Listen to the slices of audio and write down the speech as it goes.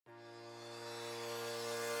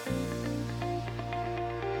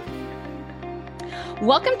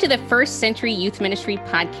Welcome to the First Century Youth Ministry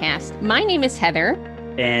podcast. My name is Heather.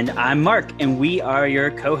 And I'm Mark, and we are your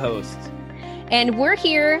co-hosts. And we're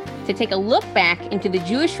here to take a look back into the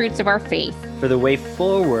Jewish roots of our faith for the way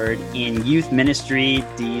forward in youth ministry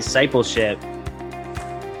discipleship.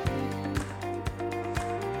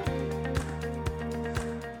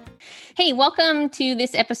 Hey, welcome to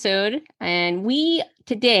this episode. And we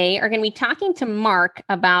today are going to be talking to Mark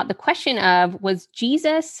about the question of, was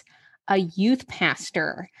Jesus a youth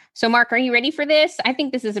pastor? So Mark, are you ready for this? I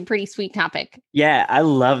think this is a pretty sweet topic. Yeah, I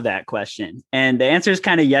love that question. And the answer is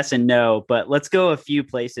kind of yes and no, but let's go a few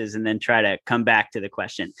places and then try to come back to the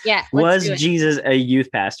question. Yeah. Was Jesus a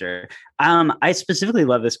youth pastor? I specifically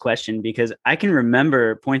love this question because I can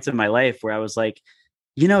remember points in my life where I was like,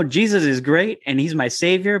 you know, Jesus is great and he's my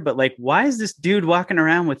savior, but like, why is this dude walking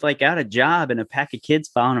around with like out a job and a pack of kids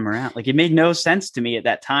following him around? Like, it made no sense to me at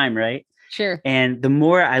that time, right? Sure. And the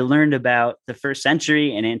more I learned about the first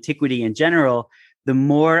century and antiquity in general, the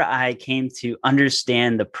more I came to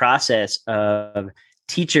understand the process of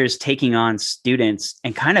teachers taking on students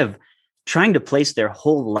and kind of trying to place their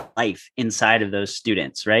whole life inside of those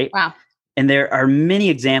students, right? Wow. And there are many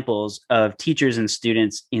examples of teachers and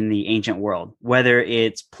students in the ancient world, whether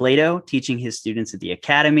it's Plato teaching his students at the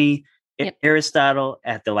academy, Aristotle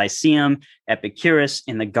at the Lyceum, Epicurus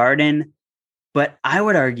in the garden. But I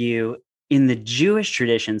would argue in the Jewish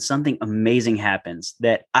tradition, something amazing happens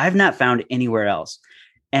that I've not found anywhere else.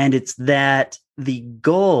 And it's that the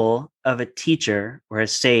goal of a teacher or a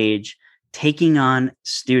sage taking on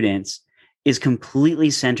students is completely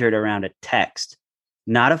centered around a text,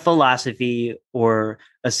 not a philosophy or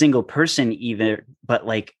a single person either, but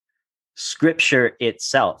like scripture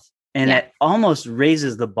itself. And it almost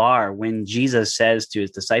raises the bar when Jesus says to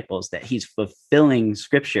his disciples that he's fulfilling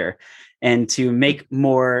scripture and to make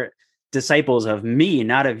more disciples of me,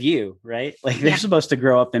 not of you, right? Like they're supposed to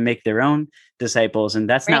grow up and make their own disciples. And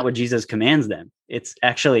that's not what Jesus commands them. It's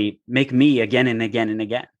actually make me again and again and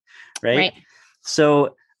again, right?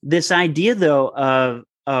 So this idea though of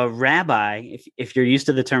a rabbi, if you're used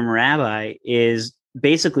to the term rabbi, is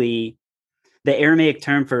basically the Aramaic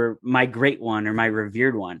term for my great one or my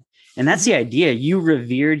revered one. And that's the idea. You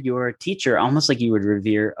revered your teacher almost like you would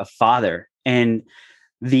revere a father. And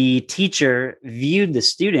the teacher viewed the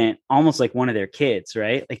student almost like one of their kids,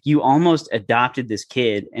 right? Like you almost adopted this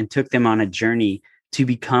kid and took them on a journey to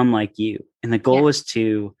become like you. And the goal was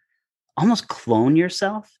to almost clone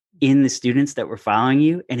yourself in the students that were following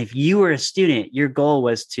you. And if you were a student, your goal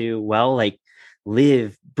was to, well, like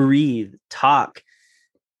live, breathe, talk,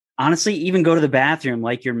 honestly, even go to the bathroom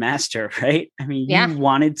like your master, right? I mean, you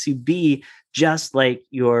wanted to be just like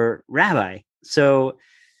your rabbi. So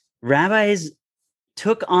rabbis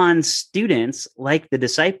took on students like the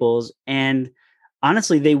disciples, and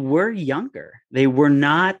honestly, they were younger. They were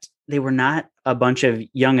not a bunch of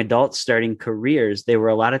young adults starting careers. They were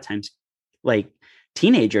a lot of times like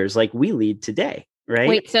teenagers like we lead today, right?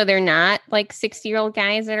 Wait, so they're not like 60-year-old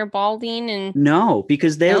guys that are balding and no,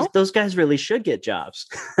 because those guys really should get jobs.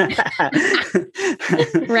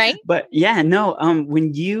 Right? But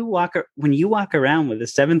when you walk around with a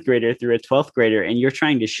 7th grader through a 12th grader and you're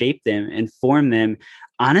trying to shape them and form them,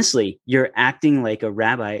 honestly, you're acting like a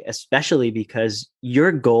rabbi, especially because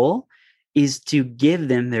your goal is to give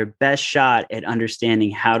them their best shot at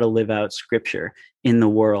understanding how to live out scripture in the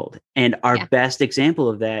world. And our best example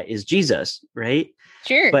of that is Jesus, right?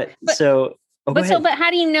 Sure. But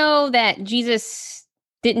how do you know that Jesus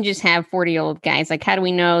didn't just have 40-year-old guys? Like, how do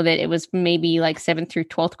we know that it was maybe like 7th through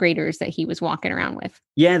 12th graders that he was walking around with?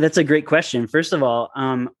 Yeah, that's a great question. First of all,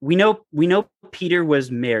 we know Peter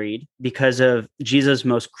was married because of Jesus'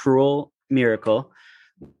 most cruel miracle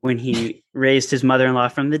when he raised his mother-in-law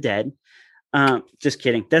from the dead. Just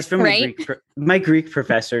kidding. That's from my Greek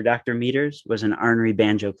professor, Dr. Meters, was an ornery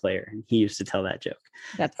banjo player, and he used to tell that joke.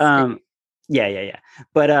 That's yeah.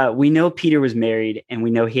 But we know Peter was married, and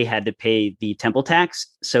we know he had to pay the temple tax,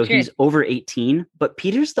 so he's over 18. But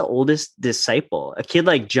Peter's the oldest disciple. A kid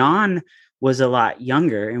like John was a lot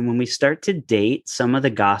younger, and when we start to date some of the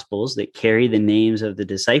gospels that carry the names of the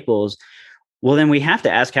disciples, well, then we have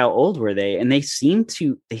to ask how old were they? And they seem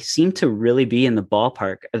to really be in the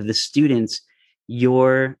ballpark of the students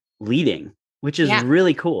you're leading, which is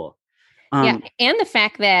really cool. And the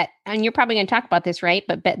fact that, and you're probably going to talk about this, right?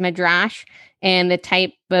 But Bet Midrash and the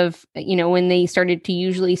type of, when they started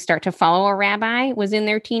to follow a rabbi was in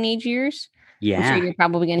their teenage years. Yeah. I'm sure you're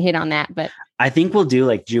probably going to hit on that, but I think we'll do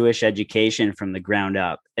like Jewish education from the ground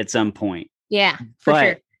up at some point. Yeah, for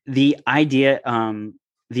sure. The idea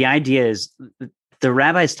is the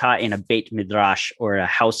rabbis taught in a Beit Midrash, or a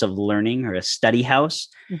house of learning, or a study house.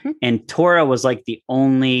 Mm-hmm. And Torah was like the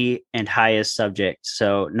only and highest subject.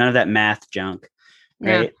 So none of that math junk.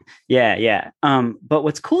 Right. Yeah. Yeah. But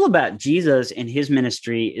what's cool about Jesus and his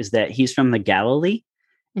ministry is that he's from the Galilee.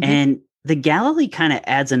 Mm-hmm. And the Galilee kind of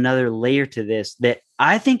adds another layer to this that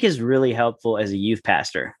I think is really helpful as a youth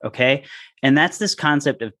pastor. Okay. And that's this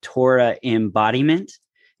concept of Torah embodiment.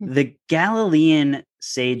 Mm-hmm. The Galilean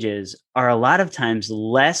sages are a lot of times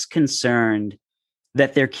less concerned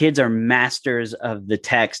that their kids are masters of the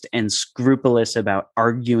text and scrupulous about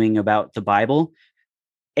arguing about the Bible,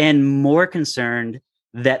 and more concerned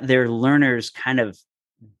that their learners kind of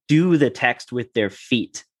do the text with their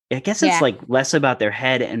feet. I guess it's like less about their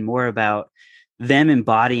head and more about them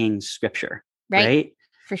embodying scripture, right?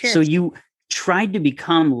 For sure. So you tried to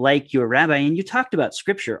become like your rabbi, and you talked about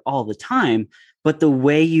scripture all the time, but the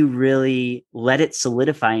way you really let it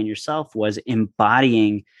solidify in yourself was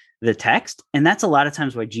embodying the text. And that's a lot of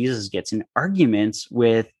times why Jesus gets in arguments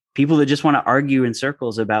with people that just want to argue in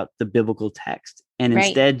circles about the biblical text. And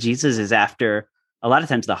instead, Jesus is after a lot of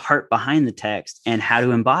times the heart behind the text and how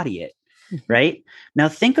to embody it. Right. Now,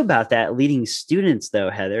 think about that leading students, though,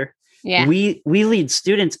 Heather. Yeah. We lead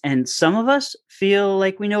students, and some of us feel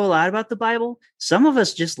like we know a lot about the Bible. Some of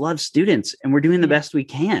us just love students and we're doing the best we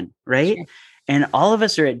can. Right. Sure. And all of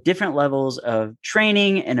us are at different levels of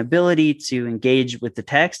training and ability to engage with the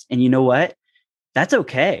text. And you know what? That's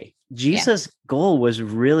okay. Jesus' goal was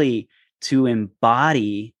really to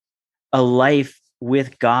embody a life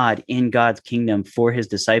with God in God's kingdom for his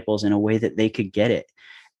disciples in a way that they could get it.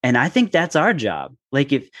 And I think that's our job.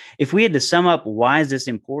 Like if we had to sum up, why is this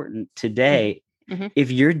important today? Mm-hmm.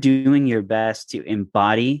 If you're doing your best to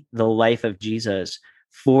embody the life of Jesus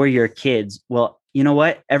for your kids, well, you know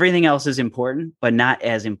what? Everything else is important, but not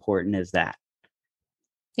as important as that.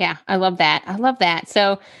 Yeah, I love that. I love that.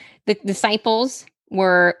 So the disciples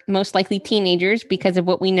were most likely teenagers because of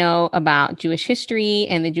what we know about Jewish history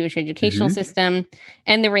and the Jewish educational system,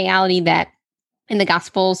 and the reality that in the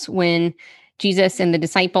Gospels, when Jesus and the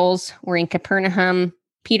disciples were in Capernaum,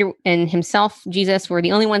 Peter and himself, Jesus, were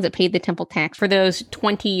the only ones that paid the temple tax for those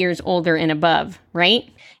 20 years older and above, right?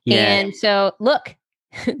 Yeah. And so, look,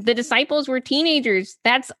 the disciples were teenagers.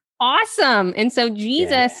 That's awesome. And so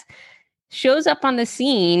Jesus shows up on the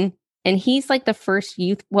scene, and he's like the first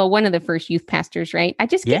one of the first youth pastors, right? I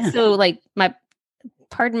just get so like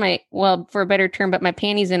for a better term, but my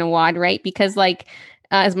panties in a wad, right? Because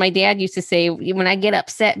as my dad used to say, when I get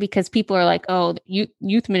upset because people are like, oh,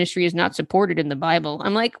 youth ministry is not supported in the Bible,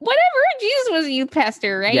 I'm like, whatever, Jesus was a youth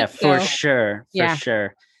pastor, right? Yeah, for sure.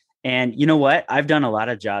 And you know what? I've done a lot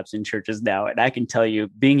of jobs in churches now, and I can tell you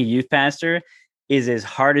being a youth pastor is as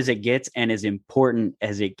hard as it gets and as important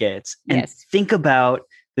as it gets. And think about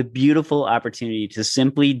the beautiful opportunity to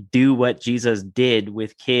simply do what Jesus did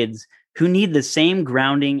with kids who need the same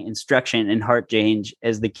grounding, instruction, and heart change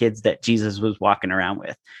as the kids that Jesus was walking around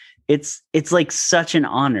with. It's like such an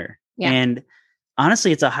honor. Yeah. And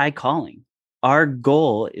honestly, it's a high calling. Our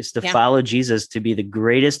goal is to follow Jesus to be the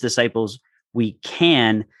greatest disciples we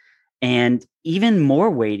can. And even more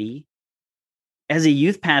weighty, as a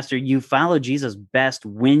youth pastor, you follow Jesus best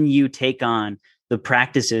when you take on the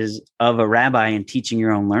practices of a rabbi and teaching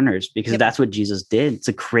your own learners, because that's what Jesus did. It's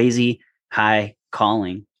a crazy high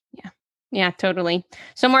calling. Yeah, totally.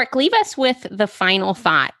 So, Mark, leave us with the final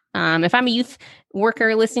thought. If I'm a youth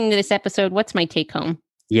worker listening to this episode, what's my take home?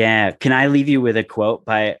 Yeah. Can I leave you with a quote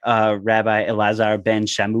by Rabbi Elazar ben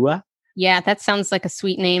Shamua? Yeah, that sounds like a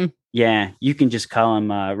sweet name. Yeah, you can just call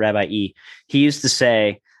him Rabbi E. He used to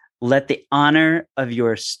say, let the honor of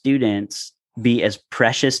your students be as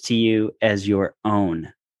precious to you as your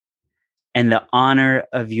own, and the honor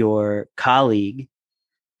of your colleague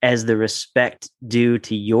as the respect due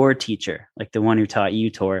to your teacher, like the one who taught you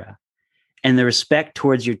Torah, and the respect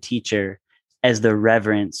towards your teacher as the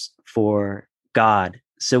reverence for God.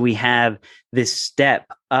 So we have this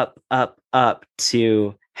step up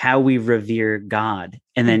to how we revere God.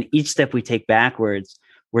 And then each step we take backwards,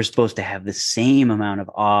 we're supposed to have the same amount of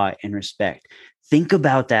awe and respect. Think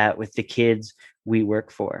about that with the kids we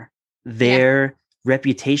work for. Their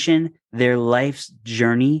reputation, their life's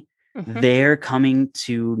journey, their coming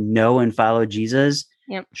to know and follow Jesus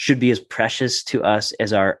should be as precious to us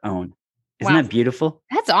as our own. Isn't that beautiful?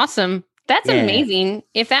 That's awesome. That's amazing.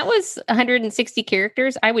 If that was 160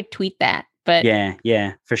 characters, I would tweet that. But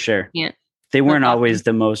yeah, for sure. Yeah. They weren't always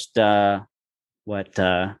the most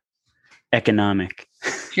economic.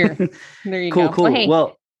 Sure. There you go. Cool.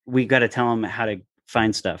 Well, we got to tell them how to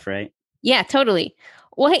find stuff, right? Yeah, totally.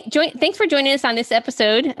 Well, hey, thanks for joining us on this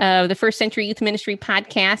episode of the First Century Youth Ministry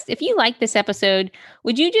podcast. If you like this episode,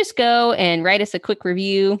 would you just go and write us a quick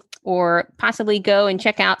review, or possibly go and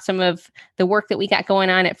check out some of the work that we got going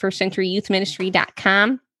on at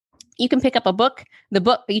firstcenturyyouthministry.com. You can pick up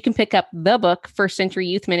you can pick up the book, First Century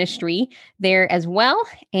Youth Ministry, there as well.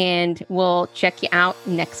 And we'll check you out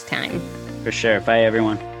next time. For sure. Bye,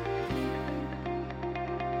 everyone.